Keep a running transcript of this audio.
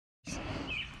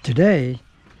Today,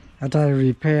 I try to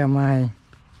repair my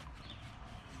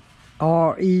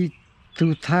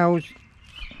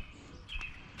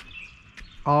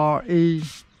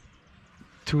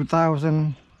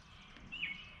RE2000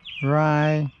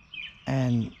 rye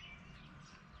and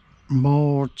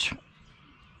mulch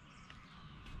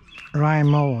rye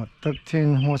mower,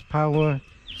 13 horsepower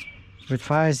with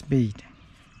 5 speed.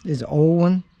 It's an old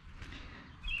one.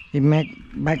 It made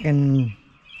back in,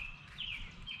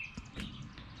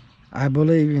 I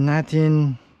believe, in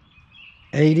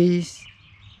 1980s,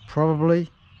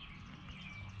 probably.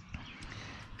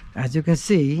 As you can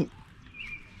see,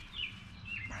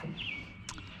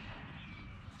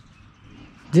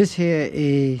 this here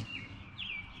is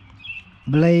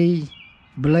blade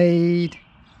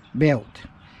belt.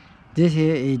 This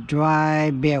here is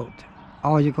dry belt,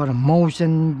 or you call a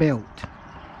motion belt.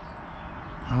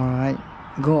 All right,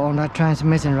 go on that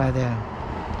transmission right there.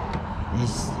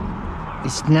 It's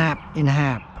snapped in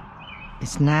half.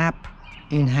 It's snapped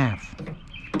in half.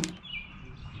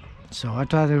 So I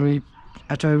try to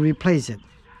replace it.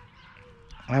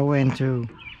 I went to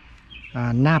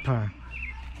Napa,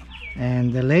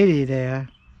 and the lady there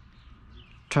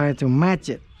tried to match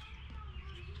it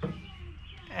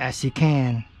as she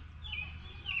can,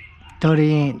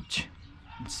 30-inch.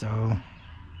 So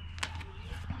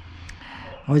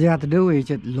all you have to do is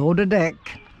just lower the deck,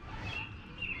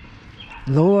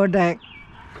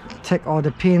 take all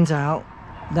the pins out.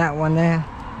 That one there,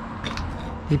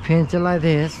 he pins it like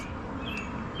this,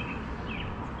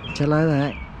 just like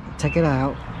that. Take it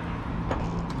out,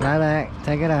 like that.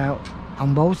 Take it out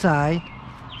on both sides.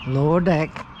 Lower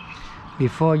deck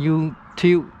before you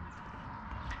tilt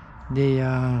the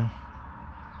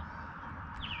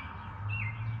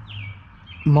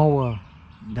mower,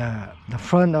 the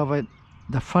front of it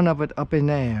up in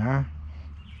there,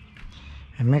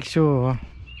 and make sure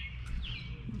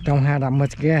don't have that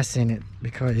much gas in it,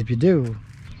 because if you do,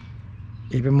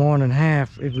 even more than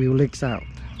half, it will leak out.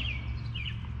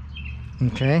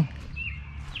 Okay,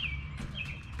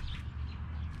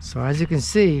 so as you can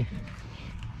see,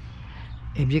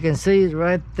 if you can see it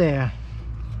right there,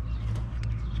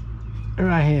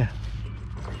 right here,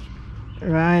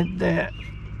 right there,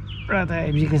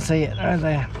 if you can see it right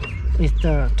there, it's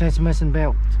the transmission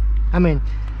belt. I mean,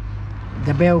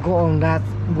 the belt go on that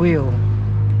wheel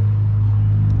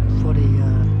for the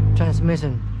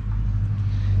transmission.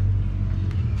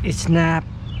 It's snapped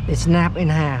in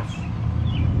half.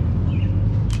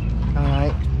 All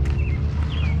right,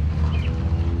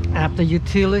 after you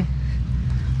tilt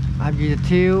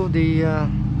the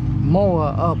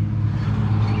mower up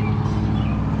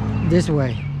this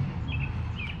way,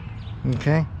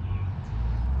 okay,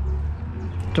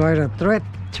 try to thread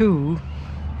to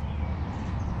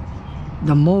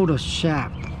the motor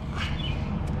shaft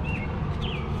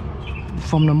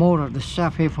from the motor, the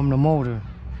shaft here from the motor,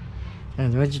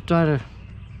 and when you try to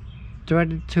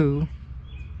thread it to,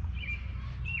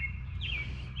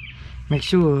 make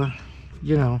sure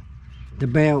you know the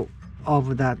belt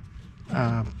over that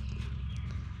that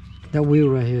wheel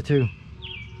right here too.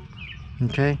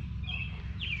 Okay,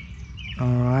 all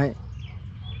right.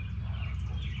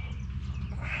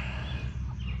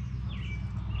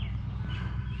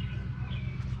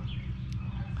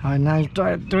 All right, now you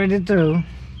try to thread it through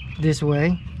this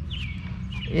way.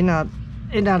 It's not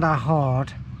that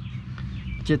hard.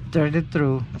 Just thread it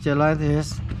through just like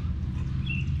this.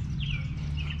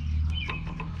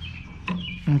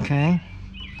 Okay,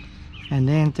 and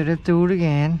then thread it through it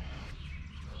again.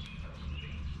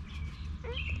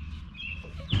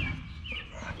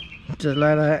 Just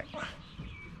like that.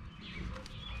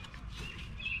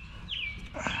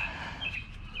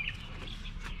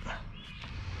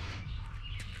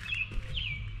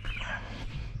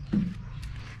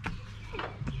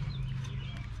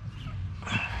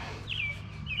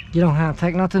 You don't have to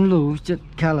take nothing loose, just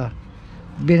kind of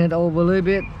bend it over a little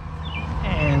bit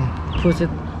and push it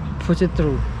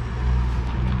through.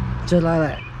 Just like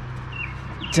that.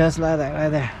 Just like that right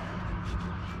there.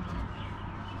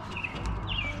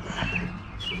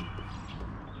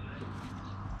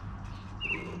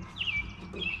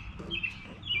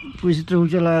 Push it through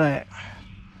just like that.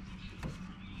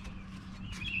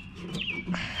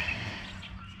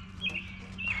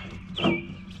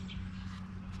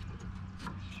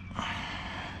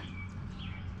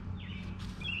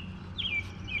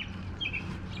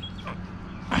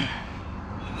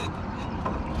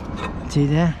 See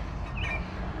there?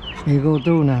 You go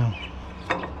through now.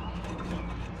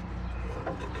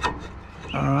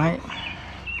 All right.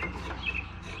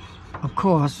 Of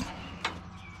course,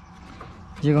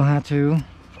 you're gonna have to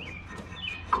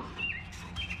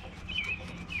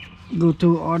go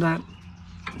through all that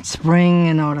spring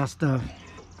and all that stuff.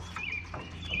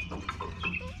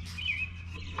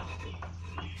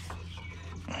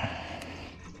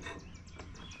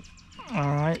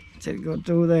 All right, so go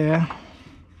through there.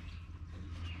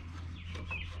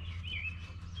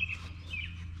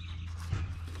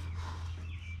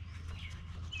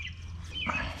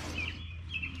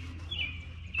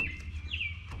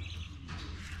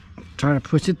 Try to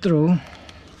push it through.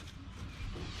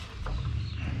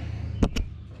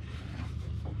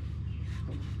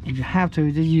 If you have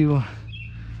to, just use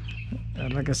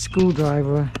like a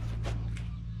screwdriver.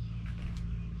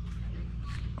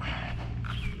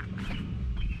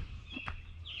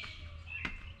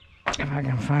 If I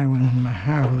can find one in my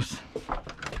house.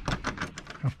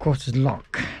 Of course it's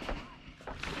locked.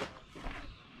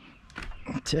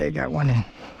 Okay, I got one in.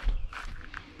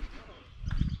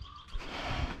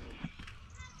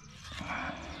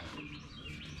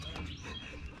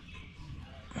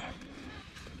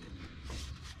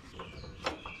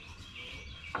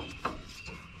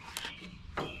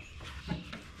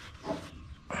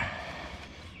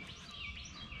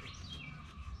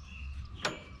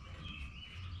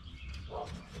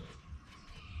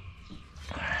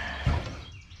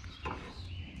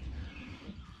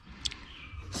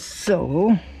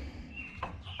 So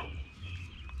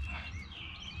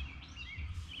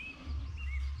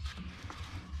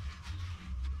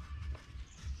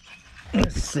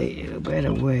let's see a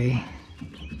better way.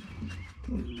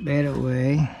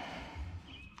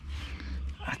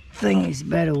 I think it's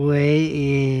better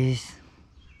way is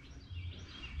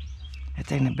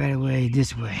the better way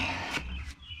this way.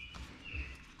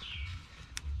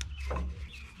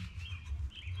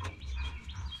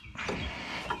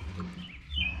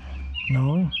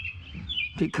 No,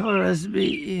 because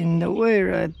be in the way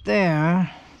right there.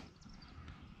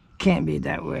 Can't be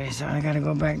that way, so I gotta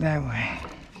go back that way.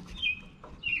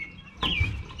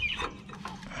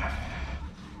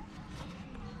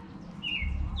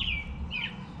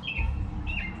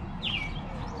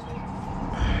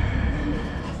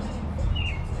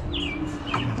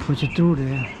 Push it through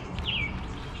there.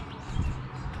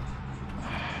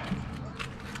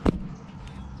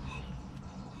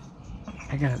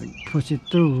 I gotta push it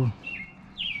through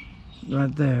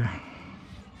right there.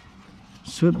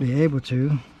 Should be able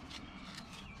to.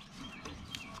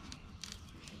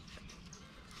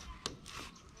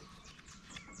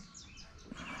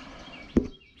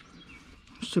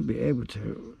 Should be able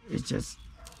to. It's just,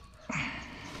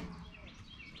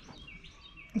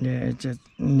 yeah, it just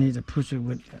needs to push it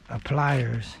with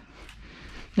pliers.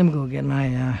 Let me go get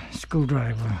my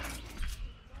screwdriver.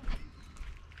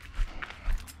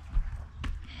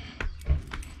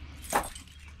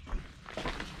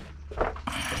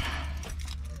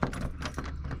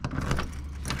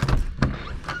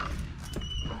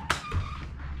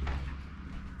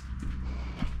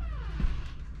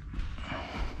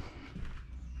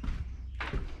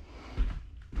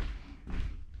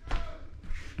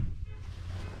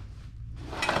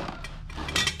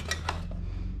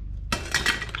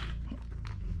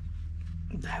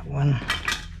 That one,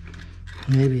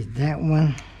 maybe that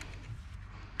one,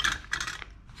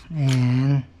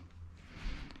 and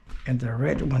the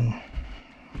red one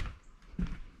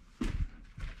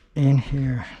in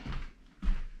here.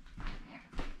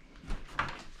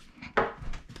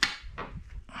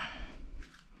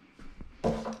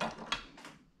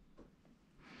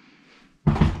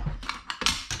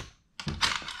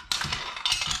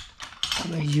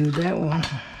 I'm gonna use that one.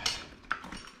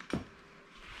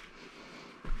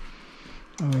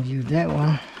 I'm gonna use that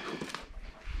one.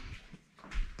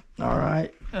 All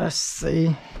right, let's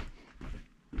see.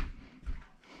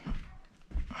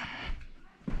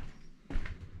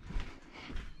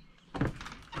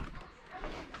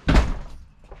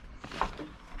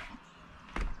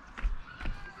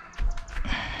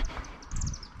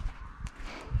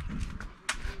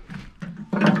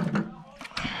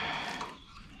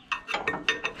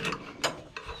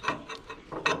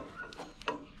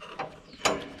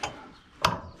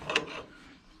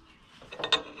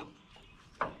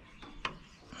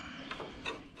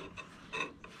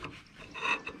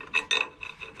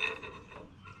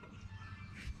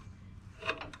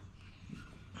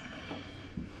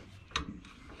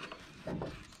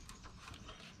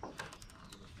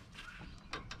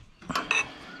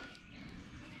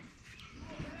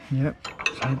 Yep,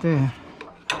 it's right there.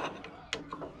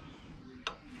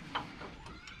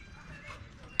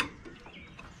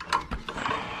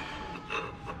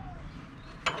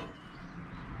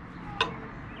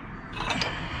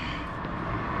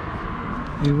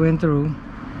 We went through.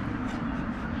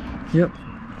 Yep.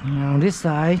 Now on this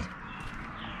side,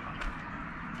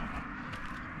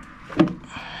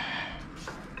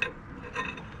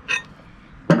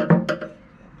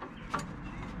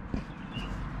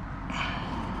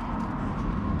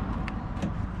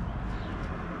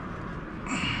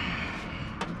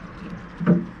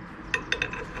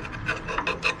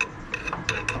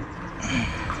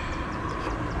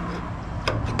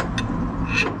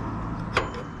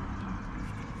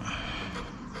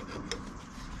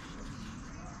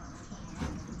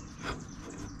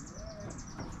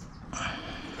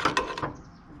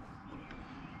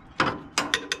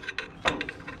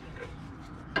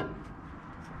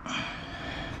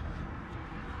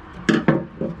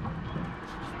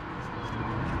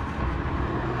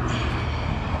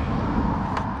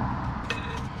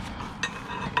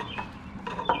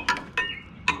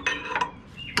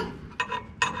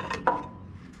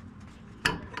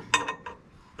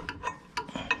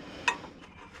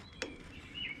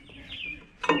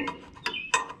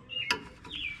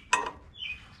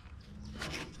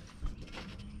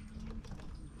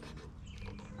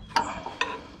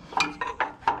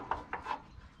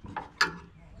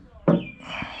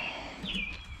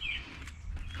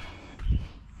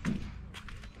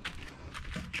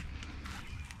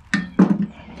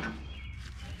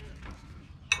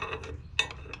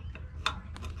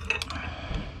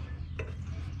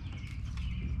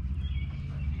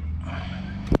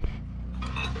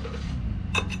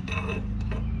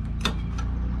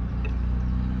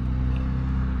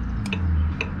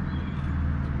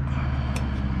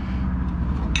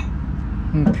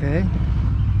 Okay,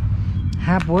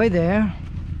 halfway there.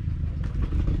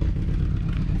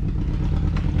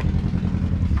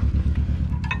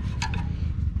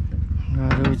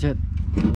 Rồi, rồi